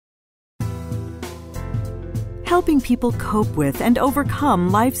helping people cope with and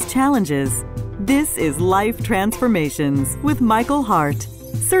overcome life's challenges. This is Life Transformations with Michael Hart,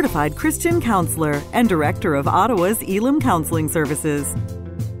 Certified Christian Counselor and Director of Ottawa's Elim Counseling Services.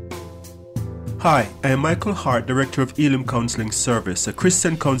 Hi, I am Michael Hart, Director of Elim Counseling Service, a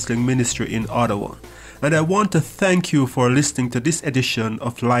Christian counseling ministry in Ottawa. And I want to thank you for listening to this edition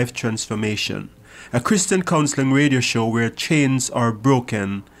of Life Transformation, a Christian counseling radio show where chains are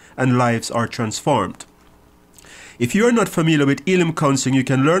broken and lives are transformed. If you are not familiar with Elim Counseling, you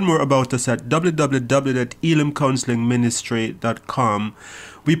can learn more about us at www.elimcounselingministry.com.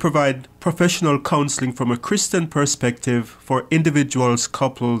 We provide professional counseling from a Christian perspective for individuals,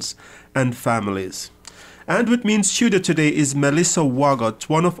 couples, and families. And with me in studio today is Melissa Wagot,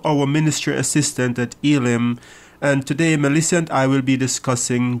 one of our ministry assistants at Elim. And today, Melissa and I will be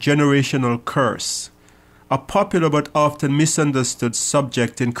discussing generational curse, a popular but often misunderstood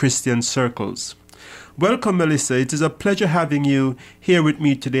subject in Christian circles. Welcome, Melissa. It is a pleasure having you here with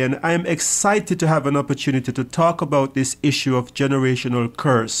me today, and I am excited to have an opportunity to talk about this issue of generational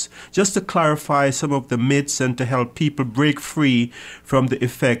curse, just to clarify some of the myths and to help people break free from the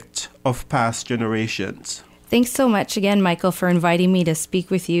effect of past generations. Thanks so much again, Michael, for inviting me to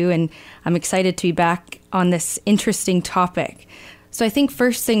speak with you, and I'm excited to be back on this interesting topic. So I think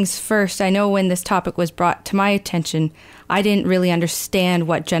first things first, I know when this topic was brought to my attention, I didn't really understand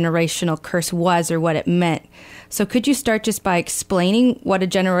what generational curse was or what it meant. So could you start just by explaining what a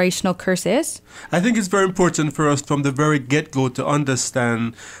generational curse is? I think it's very important for us from the very get-go to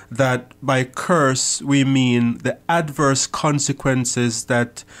understand that by curse we mean the adverse consequences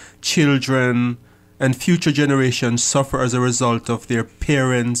that children and future generations suffer as a result of their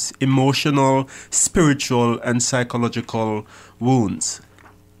parents' emotional, spiritual, and psychological wounds.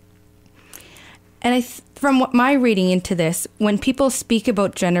 And from what my reading into this, when people speak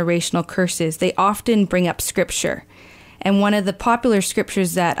about generational curses, they often bring up scripture. And one of the popular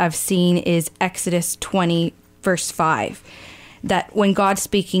scriptures that I've seen is Exodus 20, verse 5. That when God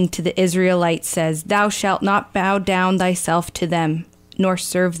speaking to the Israelites says, "Thou shalt not bow down thyself to them, nor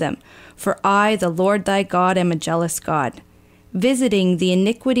serve them. For I, the Lord thy God, am a jealous God, visiting the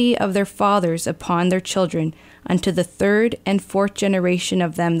iniquity of their fathers upon their children, unto the third and fourth generation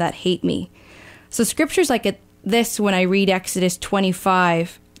of them that hate me." So scriptures like this, when I read Exodus 20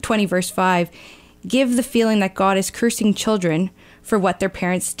 verse 5, give the feeling that God is cursing children for what their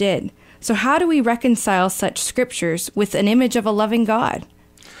parents did. So how do we reconcile such scriptures with an image of a loving God?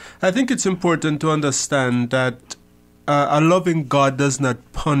 I think it's important to understand that a loving God does not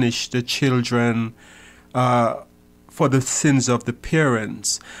punish the children for the sins of the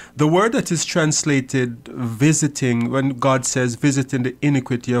parents. The word that is translated visiting, when God says visiting the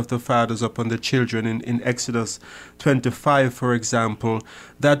iniquity of the fathers upon the children in Exodus 25, for example,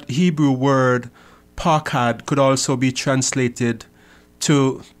 that Hebrew word pakad could also be translated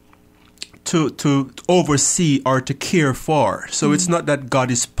to oversee or to care for. So it's not that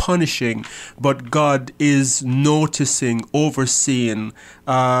God is punishing, but God is noticing, overseeing,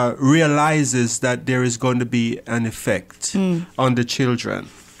 realizes that there is going to be an effect on the children.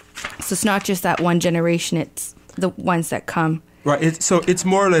 So it's not just that one generation, it's the ones that come. Right. So it's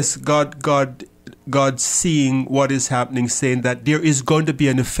more or less God seeing what is happening, saying that there is going to be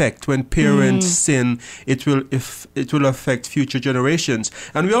an effect when parents sin. It will affect future generations.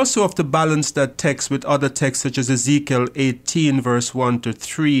 And we also have to balance that text with other texts such as Ezekiel 18 verse 1 to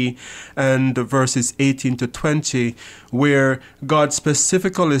 3 and verses 18 to 20, where God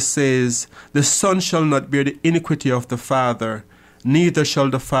specifically says, "The son shall not bear the iniquity of the father, neither shall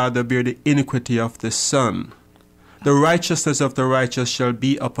the father bear the iniquity of the son. The righteousness of the righteous shall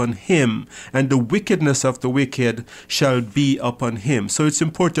be upon him, and the wickedness of the wicked shall be upon him." So it's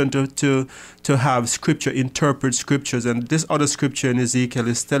important to have Scripture interpret Scriptures. And this other Scripture in Ezekiel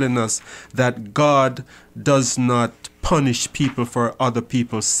is telling us that God does not punish people for other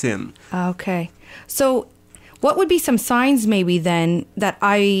people's sin. Okay. So what would be some signs maybe then that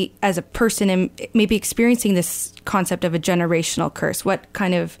I, as a person, am maybe experiencing this concept of a generational curse? What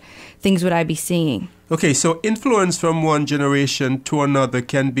kind of things would I be seeing? Okay, so influence from one generation to another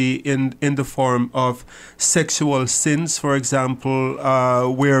can be in the form of sexual sins, for example,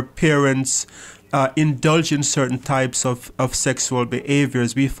 where parents indulge in certain types of sexual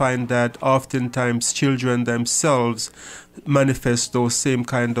behaviors. We find that oftentimes children themselves manifest those same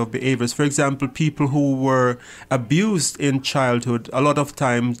kind of behaviors. For example, people who were abused in childhood, a lot of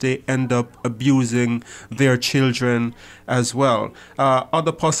times they end up abusing their children as well.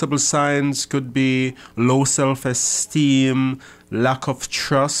 Other possible signs could be low self-esteem, lack of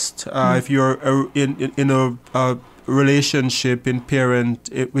trust. If you're in a relationship with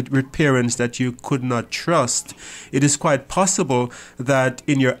parents that you could not trust, it is quite possible that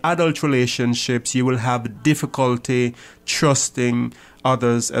in your adult relationships you will have difficulty trusting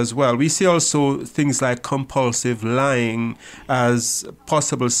others as well. We see also things like compulsive lying as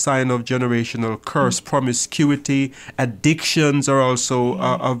possible sign of generational curse. Promiscuity, addictions are also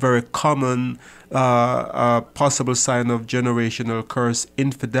a very common possible sign of generational curse.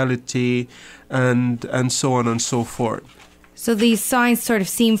 Infidelity, and so on and so forth. So these signs sort of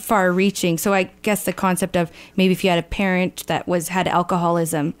seem far-reaching. So I guess the concept of maybe if you had a parent that had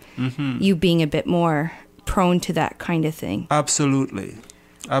alcoholism, you being a bit more prone to that kind of thing. Absolutely.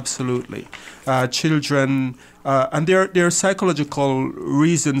 Children, and there are psychological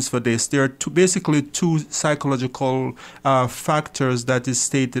reasons for this. There are basically two psychological factors that is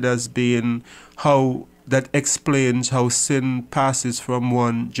stated as being that explains how sin passes from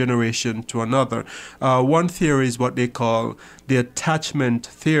one generation to another. One theory is what they call the attachment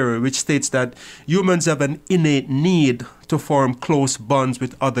theory, which states that humans have an innate need to form close bonds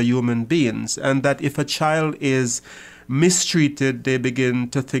with other human beings, and that if a child is mistreated, they begin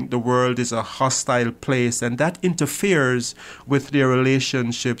to think the world is a hostile place, and that interferes with their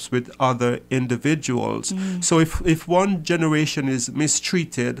relationships with other individuals. So if one generation is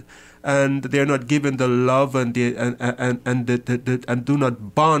mistreated and they're not given the love and do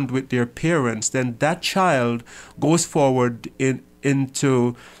not bond with their parents, then that child goes forward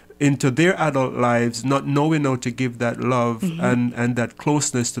into their adult lives not knowing how to give that love and that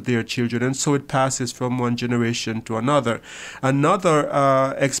closeness to their children, and so it passes from one generation to another. Another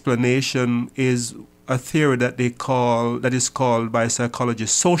explanation is a theory that is called by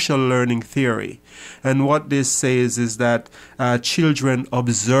psychologists social learning theory. And what this says is that children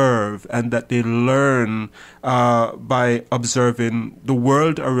observe, and that they learn by observing the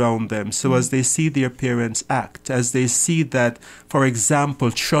world around them. So as they see their parents act, as they see that, for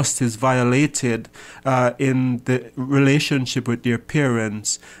example, trust is violated in the relationship with their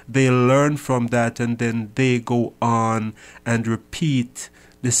parents, they learn from that, and then they go on and repeat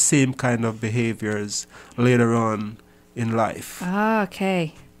the same kind of behaviors later on in life.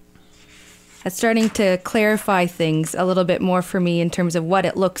 Okay. That's starting to clarify things a little bit more for me in terms of what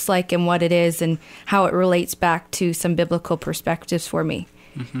it looks like and what it is and how it relates back to some biblical perspectives for me.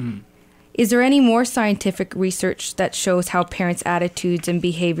 Is there any more scientific research that shows how parents' attitudes and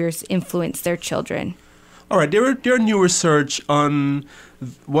behaviors influence their children? All right, there are new research on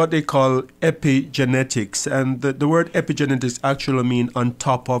what they call epigenetics, and the word epigenetics actually means on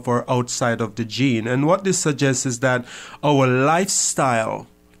top of or outside of the gene. And what this suggests is that our lifestyle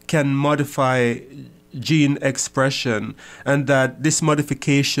can modify gene expression, and that this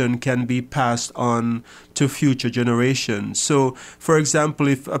modification can be passed on to future generations. So, for example,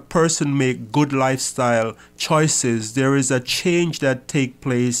 if a person make good lifestyle choices, there is a change that take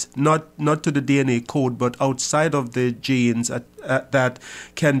place, not to the DNA code, but outside of the genes that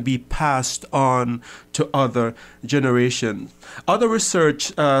can be passed on to other generations. Other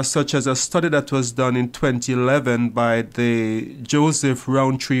research, such as a study that was done in 2011 by the Joseph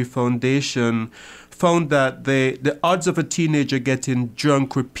Rowntree Foundation, found that the odds of a teenager getting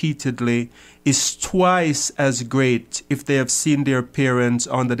drunk repeatedly is twice as great if they have seen their parents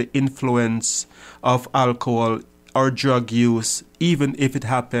under the influence of alcohol or drug use, even if it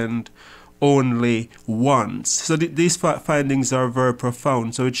happened only once. So these findings are very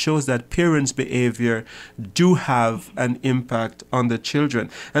profound. So it shows that parents' behavior do have an impact on the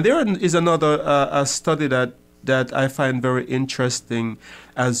children. And there is another a study that I find very interesting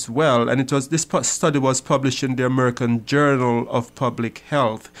as well. And this study was published in the American Journal of Public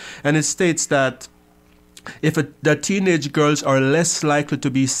Health. And it states that that teenage girls are less likely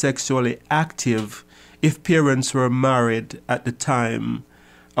to be sexually active if parents were married at the time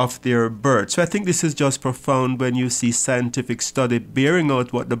of their birth. So I think this is just profound when you see scientific study bearing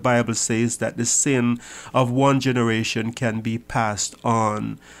out what the Bible says, that the sin of one generation can be passed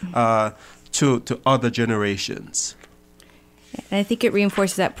on to other generations. And I think it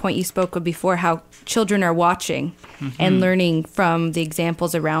reinforces that point you spoke of before, how children are watching and learning from the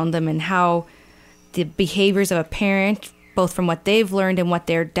examples around them, and how the behaviors of a parent, both from what they've learned and what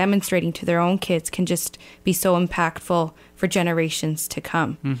they're demonstrating to their own kids, can just be so impactful for generations to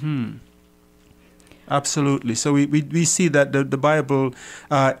come. Absolutely. So we see that the Bible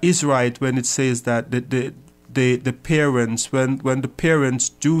is right when it says that the parents, when the parents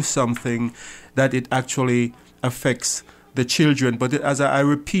do something, that it actually affects the children. But as I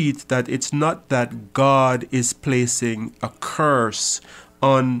repeat, that it's not that God is placing a curse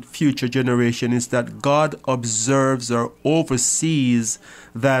on future generations, it's that God observes or oversees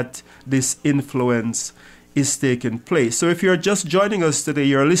that this influence is taking place. So if you're just joining us today,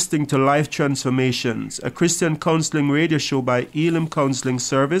 you're listening to Life Transformations, a Christian counseling radio show by Elim Counseling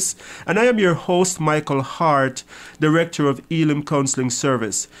Service. And I am your host, Michael Hart, Director of Elim Counseling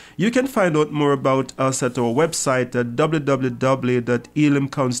Service. You can find out more about us at our website at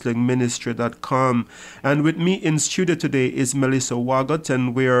www.elimcounselingministry.com. And with me in studio today is Melissa Wagot,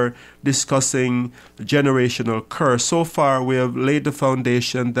 and we're discussing generational curse. So far, we have laid the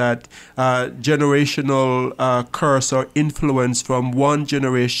foundation that generational curse or influence from one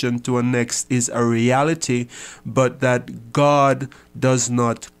generation to a next is a reality, but that God does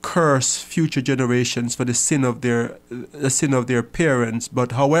not curse future generations for the sin of their parents.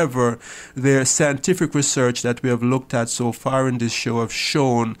 But however, the scientific research that we have looked at so far in this show have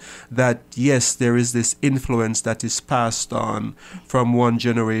shown that yes, there is this influence that is passed on from one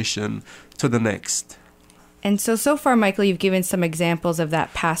generation to the next. And so far, Michael, you've given some examples of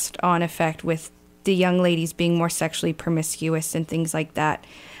that passed on effect with the young ladies being more sexually promiscuous and things like that,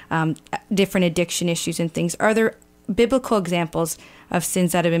 different addiction issues and things. Are there biblical examples of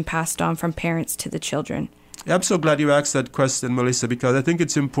sins that have been passed on from parents to the children? I'm so glad you asked that question, Melissa, because I think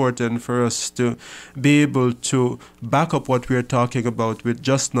it's important for us to be able to back up what we're talking about with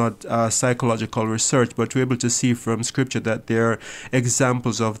just not psychological research, but we're able to see from Scripture that there are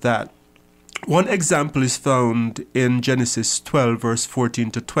examples of that. One example is found in Genesis 12, verse 14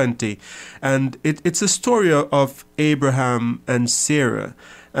 to 20, and it's a story of Abraham and Sarah.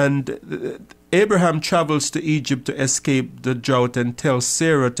 And Abraham travels to Egypt to escape the drought and tells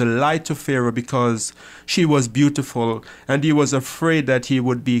Sarah to lie to Pharaoh because she was beautiful, and he was afraid that he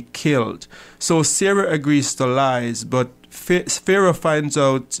would be killed. So Sarah agrees to lies, but Pharaoh finds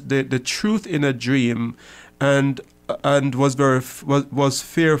out the truth in a dream and was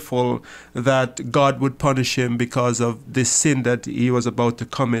fearful that God would punish him because of this sin that he was about to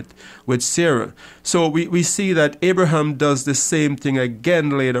commit with Sarah. So we see that Abraham does the same thing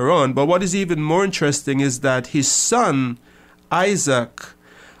again later on. But what is even more interesting is that his son Isaac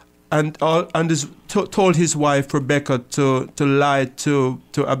told his wife Rebekah to lie to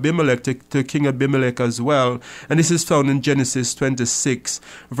Abimelech, to King Abimelech as well. And this is found in Genesis 26,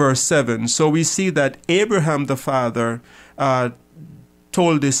 verse 7. So we see that Abraham the father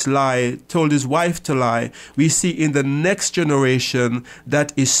told his wife to lie. We see in the next generation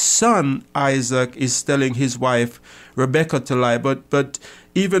that his son Isaac is telling his wife Rebekah to lie. But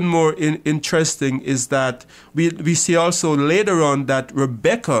even more interesting is that we see also later on that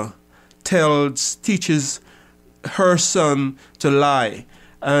Rebekah teaches her son to lie,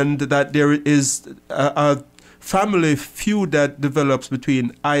 and that there is a family feud that develops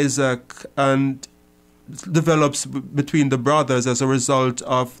between Isaac and develops between the brothers as a result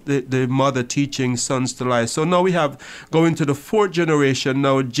of the mother teaching sons to lie. So now we have going to the fourth generation.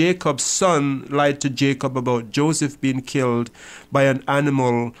 Now Jacob's son lied to Jacob about Joseph being killed by an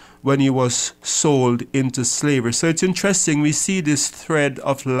animal when he was sold into slavery. So it's interesting. We see this thread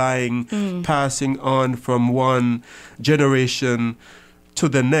of lying passing on from one generation to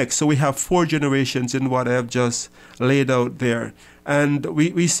the next. So we have 4 generations in what I have just laid out there. And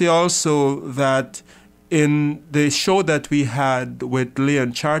we see also that in the show that we had with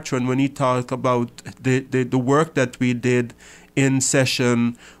Leon Chartrand, when he talked about the work that we did in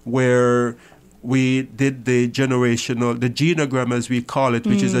session where we did the genogram as we call it,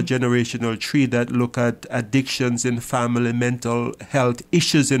 which is a generational tree that look at addictions in family, mental health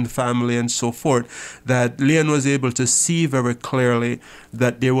issues in family, and so forth, that Leon was able to see very clearly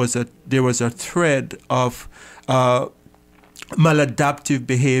that there was a thread of maladaptive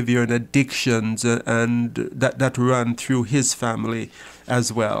behavior and addictions and that run through his family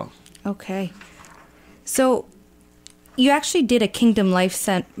as well. Okay. So you actually did a Kingdom Life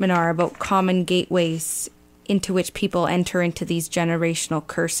seminar about common gateways into which people enter into these generational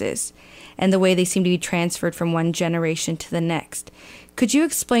curses and the way they seem to be transferred from one generation to the next. Could you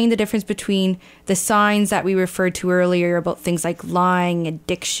explain the difference between the signs that we referred to earlier about things like lying,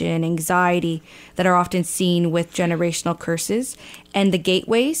 addiction, anxiety that are often seen with generational curses and the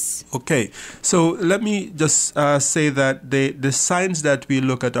gateways? Okay, so let me just say that the signs that we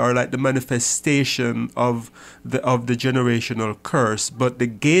look at are like the manifestation of the generational curse, but the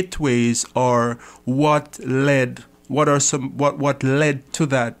gateways are what led to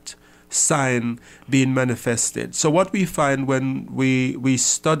that sign being manifested. So what we find when we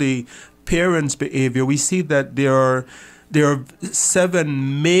study parents' behavior, we see that there are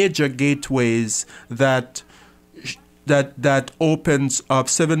 7 major gateways that opens up,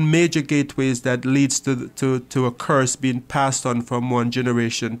 7 major gateways that leads to a curse being passed on from one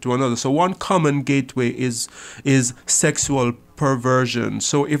generation to another. So one common gateway is sexual perversion.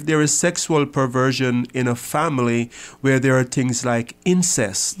 So if there is sexual perversion in a family where there are things like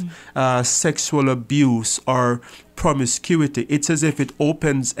incest, sexual abuse, or promiscuity, it's as if it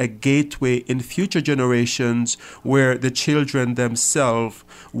opens a gateway in future generations where the children themselves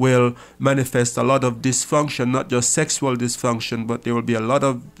will manifest a lot of dysfunction, not just sexual dysfunction, but there will be a lot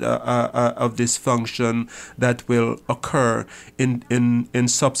of dysfunction that will occur in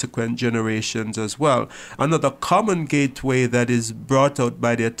subsequent generations as well. Another common gateway that is brought out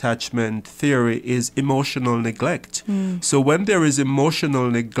by the attachment theory is emotional neglect. So when there is emotional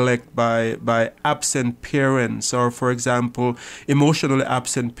neglect by absent parents, or for example, emotionally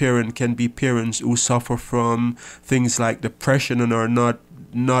absent parent can be parents who suffer from things like depression and are not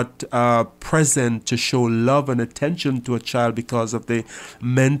present to show love and attention to a child because of the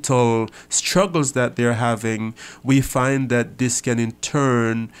mental struggles that they're having. We find that this can in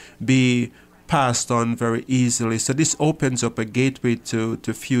turn be passed on very easily. So this opens up a gateway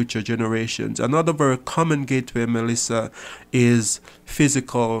to future generations. Another very common gateway, Melissa, is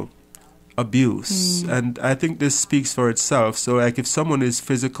physical abuse. And I think this speaks for itself. So like if someone is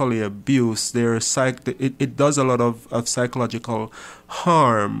physically abused, it does a lot of psychological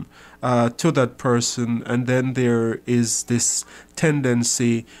harm to that person. And then there is this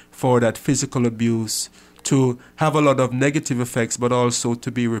tendency for that physical abuse to have a lot of negative effects, but also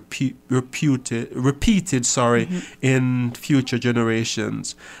to be repeated in future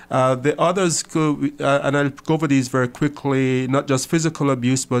generations. The others go, and I'll go over these very quickly, not just physical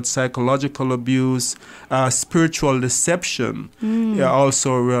abuse, but psychological abuse, spiritual deception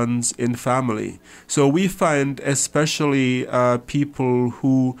also runs in family. So we find especially people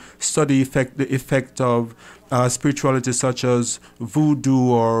who study the effect of spirituality such as voodoo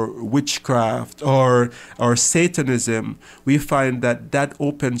or witchcraft or Satanism, we find that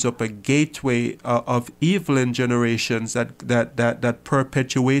opens up a gateway of evil in generations that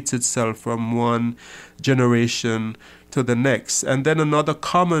perpetuates itself from one generation to the next. And then another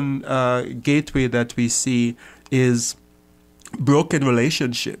common gateway that we see is broken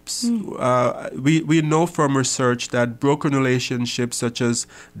relationships. We know from research that broken relationships such as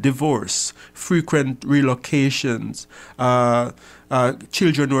divorce, frequent relocations,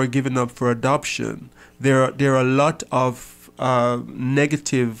 children who are given up for adoption, there are a lot of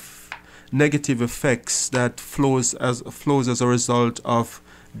negative effects that flows as a result of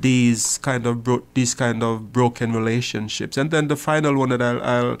these kind of broken relationships. And then the final one that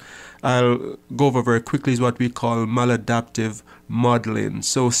I'll go over very quickly is what we call maladaptive modeling.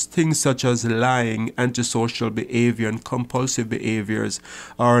 So things such as lying, antisocial behavior, and compulsive behaviors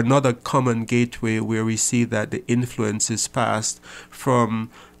are another common gateway where we see that the influence is passed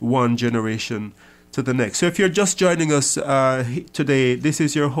from one generation to the next. So if you're just joining us today, this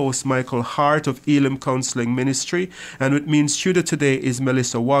is your host, Michael Hart of Elim Counseling Ministry. And with me in studio today is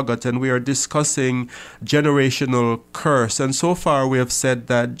Melissa Waggott, and we are discussing generational curse. And so far we have said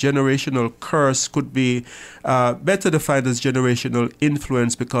that generational curse could be better defined as generational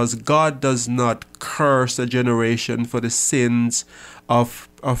influence, because God does not curse a generation for the sins of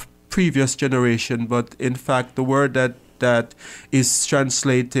previous generation, but in fact the word that is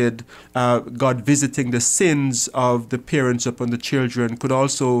translated God visiting the sins of the parents upon the children could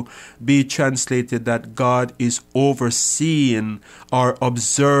also be translated that God is overseeing or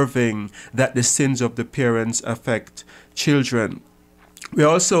observing that the sins of the parents affect children. We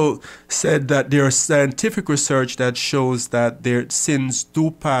also said that there is scientific research that shows that their sins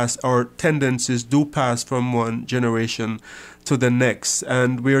do pass, or tendencies do pass from one generation to the next.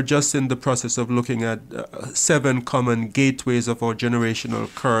 And we are just in the process of looking at 7 common gateways of our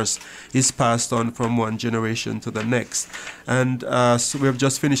generational curse is passed on from one generation to the next. And so we have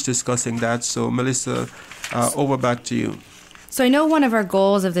just finished discussing that. So Melissa, over back to you. So I know one of our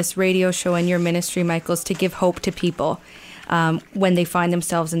goals of this radio show and your ministry, Michael, is to give hope to people when they find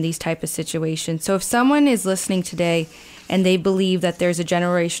themselves in these type of situations. So if someone is listening today and they believe that there's a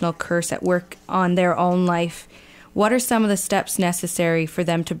generational curse at work on their own life, what are some of the steps necessary for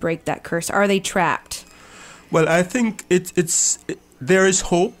them to break that curse? Are they trapped? Well, I think there is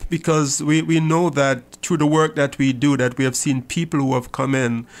hope, because we know that through the work that we do, that we have seen people who have come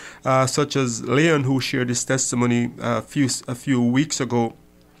in, such as Leon, who shared his testimony a few weeks ago,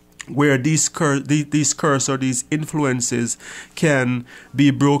 where these curse or these influences can be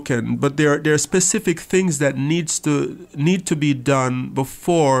broken. But there are specific things that need to be done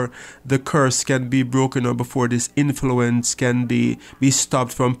before the curse can be broken, or before this influence can be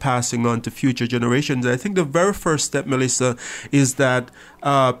stopped from passing on to future generations. I think the very first step, Melissa, is that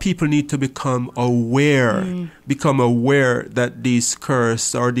people need to become aware that these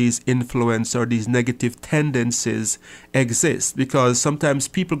curse or these influence or these negative tendencies exist, because sometimes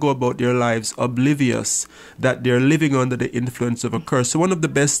people go about their lives oblivious that they're living under the influence of a curse. So one of the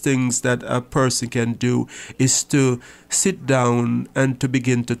best things that a person can do is to sit down and to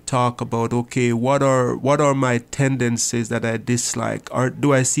begin to talk about, okay, what are my tendencies that I dislike? Or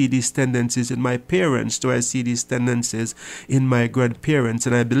do I see these tendencies in my parents? Do I see these tendencies in my grandparents?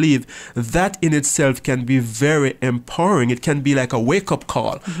 And I believe that in itself can be very empowering. It can be like a wake-up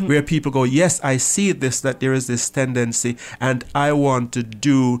call where people go, yes, I see this, that there is this tendency, and I want to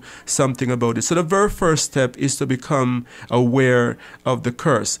do something about it. So the very first step is to become aware of the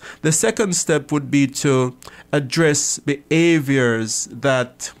curse. The second step would be to address behaviors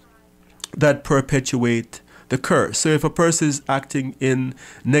that perpetuate the curse. So if a person is acting in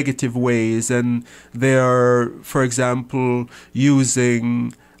negative ways and they are, for example,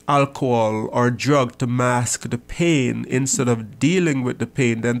 using alcohol or drug to mask the pain instead of dealing with the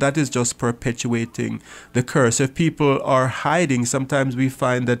pain, then that is just perpetuating the curse. If people are hiding, sometimes we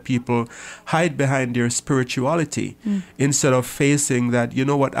find that people hide behind their spirituality instead of facing that, you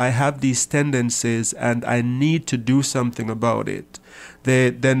know what, I have these tendencies and I need to do something about it.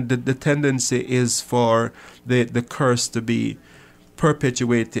 Then the tendency is for the curse to be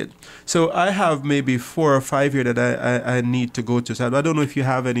perpetuated. So I have maybe 4 or 5 here that I need to go to. So I don't know if you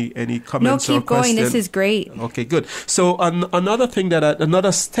have any comments or questions. No, keep going. This is great. Okay, good. So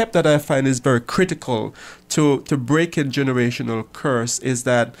another step that I find is very critical to breaking generational curse is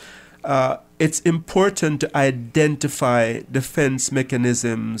that it's important to identify defense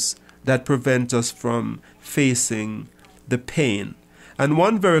mechanisms that prevent us from facing the pain. And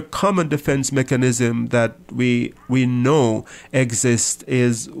one very common defense mechanism that we know exists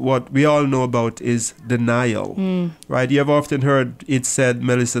is what we all know about is denial, right? You have often heard it said,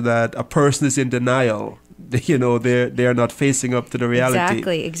 Melissa, that a person is in denial. You know, they are not facing up to the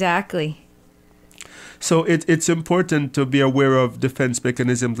reality. Exactly. So it's important to be aware of defense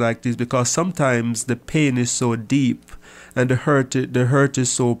mechanisms like this, because sometimes the pain is so deep and the hurt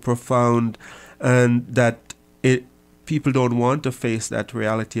is so profound, and that people don't want to face that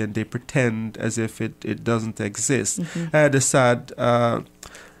reality and they pretend as if it doesn't exist. I had a sad a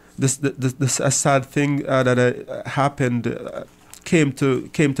sad thing that happened came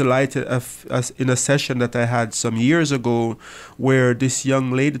to light in a session that I had some years ago, where this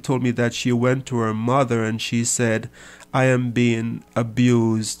young lady told me that she went to her mother and she said, I am being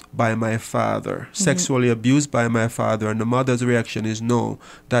abused by my father, sexually abused by my father. And the mother's reaction is, no,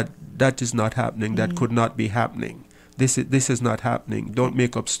 that is not happening. That could not be happening. This is not happening. Don't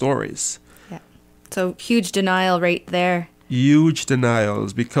make up stories. Yeah. So huge denial right there. Huge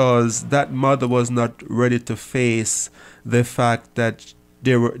denials, because that mother was not ready to face the fact that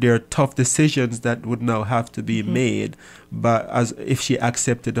there are tough decisions that would now have to be made, but as if she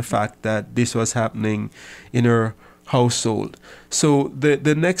accepted the fact that this was happening in her household. So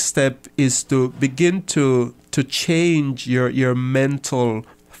the next step is to begin to change your mental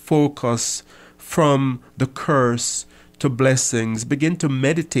focus from the curse to blessings. Begin to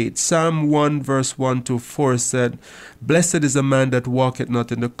meditate. Psalm 1 verse 1 to 4 said, Blessed is a man that walketh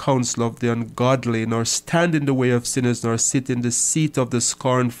not in the counsel of the ungodly, nor stand in the way of sinners, nor sit in the seat of the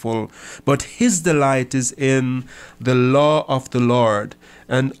scornful. But his delight is in the law of the Lord,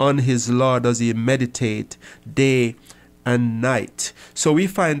 and on his law does he meditate day and night. So we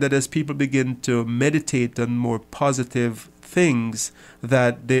find that as people begin to meditate on more positive things,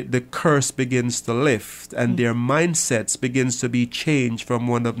 that the curse begins to lift and their mindsets begins to be changed from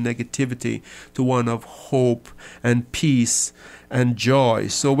one of negativity to one of hope and peace and joy.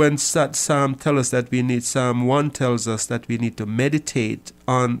 So when Psalm tells us that Psalm 1 tells us that we need to meditate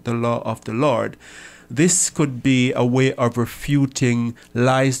on the law of the Lord, this could be a way of refuting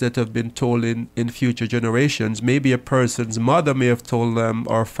lies that have been told in future generations. Maybe a person's mother may have told them,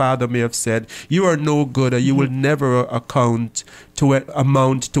 or father may have said, you are no good, or you will never amount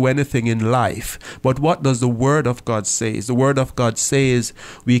to anything in life. But what does the Word of God say? The Word of God says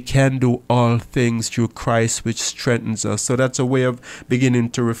we can do all things through Christ which strengthens us. So that's a way of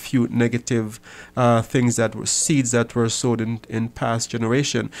beginning to refute negative things that were seeds that were sowed in past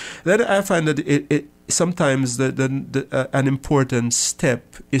generation. Then I find that it sometimes an important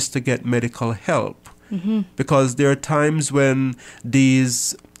step is to get medical help, because there are times when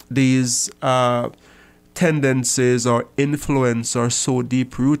these tendencies or influence are so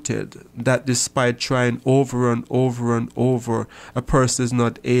deep rooted that despite trying over and over and over, a person is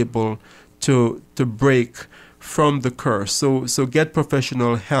not able to break from the curse. So get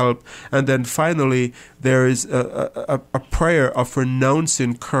professional help. And then finally, there is a prayer of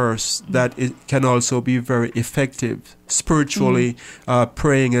renouncing curse that it can also be very effective. Spiritually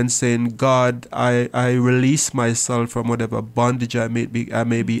praying and saying, God, I release myself from whatever bondage I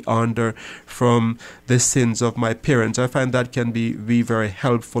may be under from the sins of my parents. I find that can be very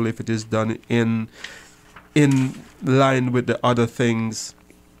helpful if it is done in line with the other things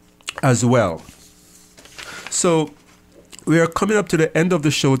as well. So we are coming up to the end of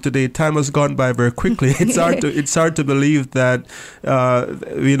the show today. Time has gone by very quickly. It's hard to believe that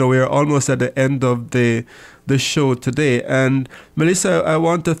we are almost at the end of the show today. And Melissa, I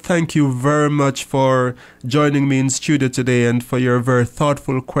want to thank you very much for joining me in studio today and for your very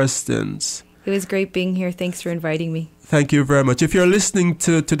thoughtful questions. It was great being here. Thanks for inviting me. Thank you very much. If you're listening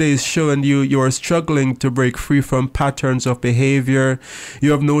to today's show and you are struggling to break free from patterns of behavior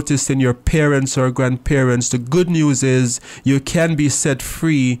you have noticed in your parents or grandparents, the good news is you can be set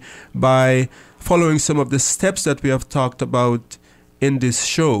free by following some of the steps that we have talked about in this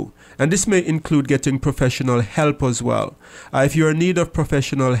show. And this may include getting professional help as well. If you're in need of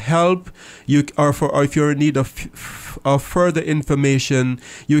professional help, or if you're in need of further information,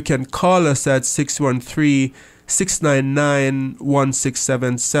 you can call us at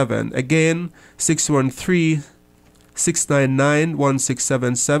 613-699-1677. Again,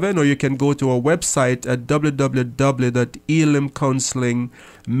 613-699-1677, or you can go to our website at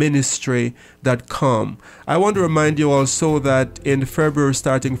www.elimcounselingministry.com. I want to remind you also that in February,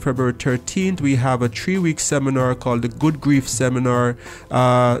 starting February 13th, we have a 3-week seminar called the Good Grief Seminar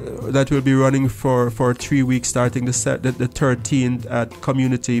that will be running for 3 weeks, starting the 13th at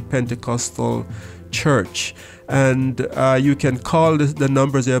Community Pentecostal Church. And you can call the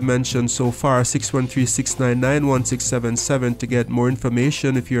numbers I have mentioned so far, 613-699-1677, to get more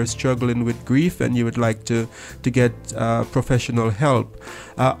information if you're struggling with grief and you would like to get professional help.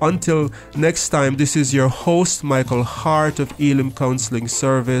 Until next time, this is your host, Michael Hart of Elim Counseling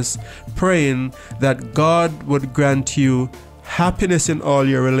Service, praying that God would grant you happiness in all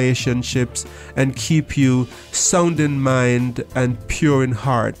your relationships and keep you sound in mind and pure in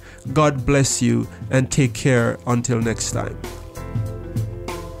heart. God bless you and take care until next time.